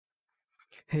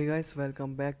Hey guys,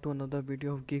 welcome back to another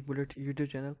video of Geek Bullet YouTube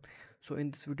channel. So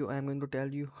in this video I am going to tell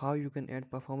you how you can add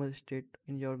performance state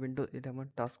in your Windows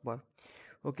 11 taskbar.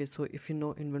 Okay, so if you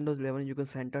know in Windows 11 you can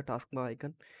center taskbar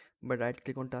icon by right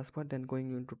click on taskbar, then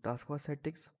going into taskbar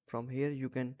settings. From here you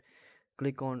can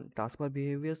click on taskbar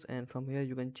behaviors, and from here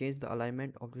you can change the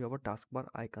alignment of your taskbar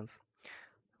icons.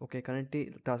 Okay,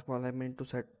 currently taskbar alignment to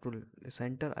set to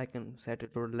center, I can set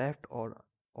it to left or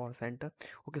center.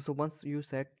 Okay, so once you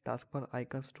set taskbar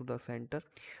icons to the center,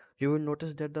 you will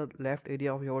notice that the left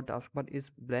area of your taskbar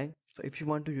is blank. So if you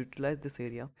want to utilize this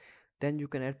area, then you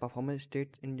can add performance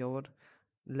state in your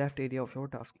left area of your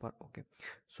taskbar. Okay,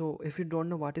 so if you don't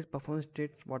know what is performance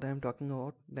states, what I am talking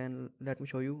about, then let me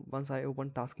show you. Once I open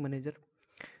task manager,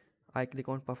 I click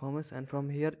on performance, and from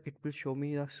here it will show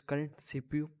me the current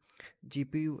CPU,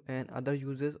 GPU and other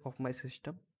uses of my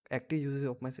system, active uses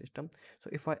of my system. So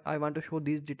if I want to show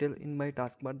these detail in my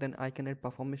taskbar, then I can add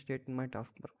performance state in my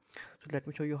taskbar. So let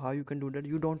me show you how you can do that.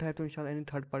 You don't have to install any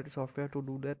third-party software to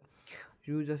do that.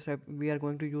 You just have, we are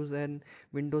going to use an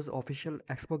Windows official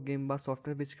Xbox Game Bar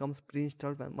software which comes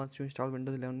pre-installed once you install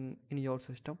Windows 11 in your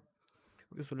system.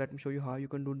 Okay, so let me show you how you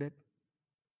can do that.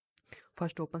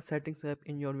 First, open settings app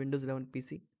in your Windows 11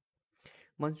 PC.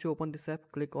 Once you open this app,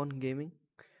 click on gaming,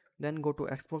 then go to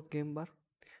Xbox Game Bar.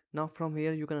 Now from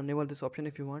here you can enable this option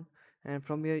if you want, and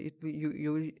from here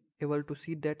you will able to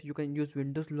see that you can use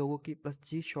Windows logo key plus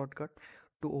G shortcut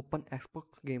to open Xbox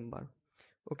Game Bar.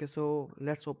 Okay, so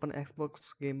let's open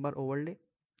Xbox Game Bar overlay.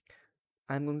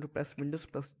 I'm going to press Windows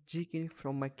plus G key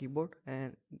from my keyboard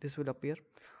and this will appear.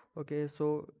 Okay,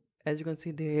 so as you can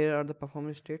see, here are the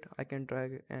performance state. I can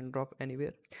drag and drop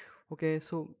anywhere. Okay,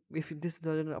 so if this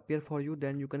doesn't appear for you,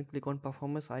 then you can click on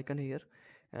performance icon here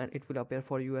and it will appear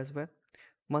for you as well.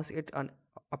 Once it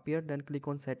appear, then click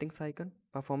on settings icon,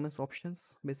 performance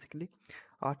options basically.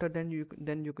 After then you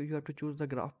have to choose the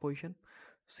graph position.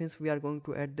 Since we are going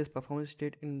to add this performance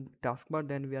state in taskbar,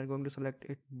 then we are going to select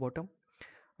it bottom.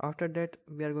 After that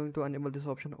we are going to enable this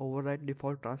option, override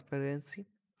default transparency,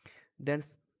 then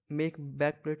make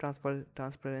backplate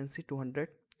transparency to 100.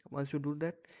 Once you do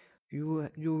that, you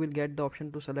will get the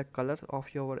option to select color of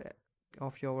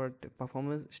your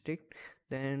performance state.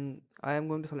 Then I am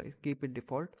going to select keep it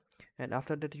default, and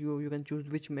after that you can choose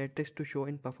which matrix to show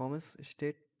in performance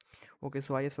state. Okay,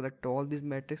 so I select all these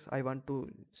metrics. I want to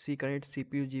see current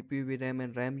CPU, GPU, VRAM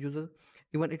and RAM users.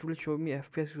 Even it will show me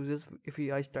FPS users if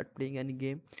I start playing any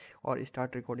game or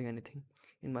start recording anything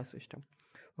in my system.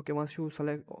 Okay, once you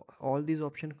select all these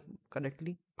options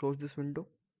correctly, close this window.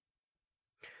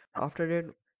 After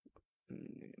that,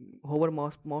 hover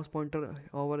mouse pointer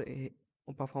over a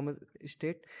performance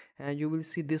state and you will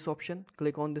see this option.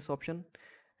 Click on this option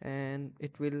and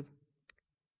it will,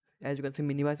 as you can see,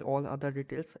 minimize all other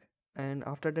details. And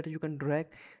after that you can drag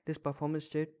this performance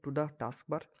state to the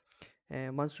taskbar,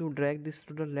 and once you drag this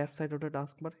to the left side of the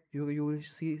taskbar, you will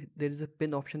see there is a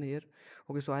pin option here.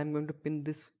 Okay, so I am going to pin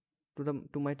this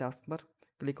to my taskbar.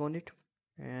 Click on it,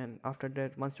 and after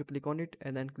that, once you click on it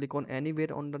and then click on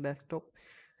anywhere on the desktop,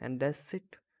 and that's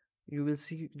it. You will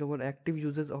see your active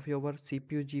uses of your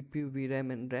CPU, GPU,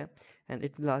 VRAM and RAM, and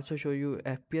it will also show you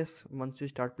FPS once you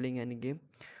start playing any game.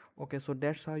 Okay, so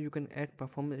that's how you can add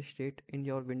performance state in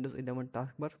your Windows 11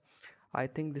 taskbar. I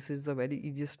think this is the very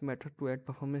easiest method to add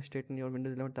performance state in your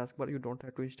Windows 11 taskbar. You don't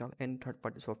have to install any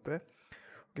third-party software.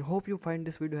 Okay, hope you find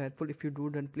this video helpful. If you do,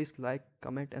 then please like,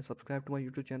 comment and subscribe to my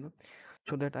YouTube channel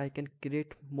so that I can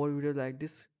create more videos like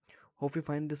this. Hope you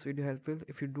find this video helpful.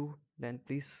 If you do, then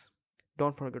please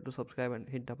don't forget to subscribe and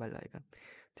hit the bell icon.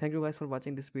 Thank you guys for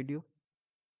watching this video.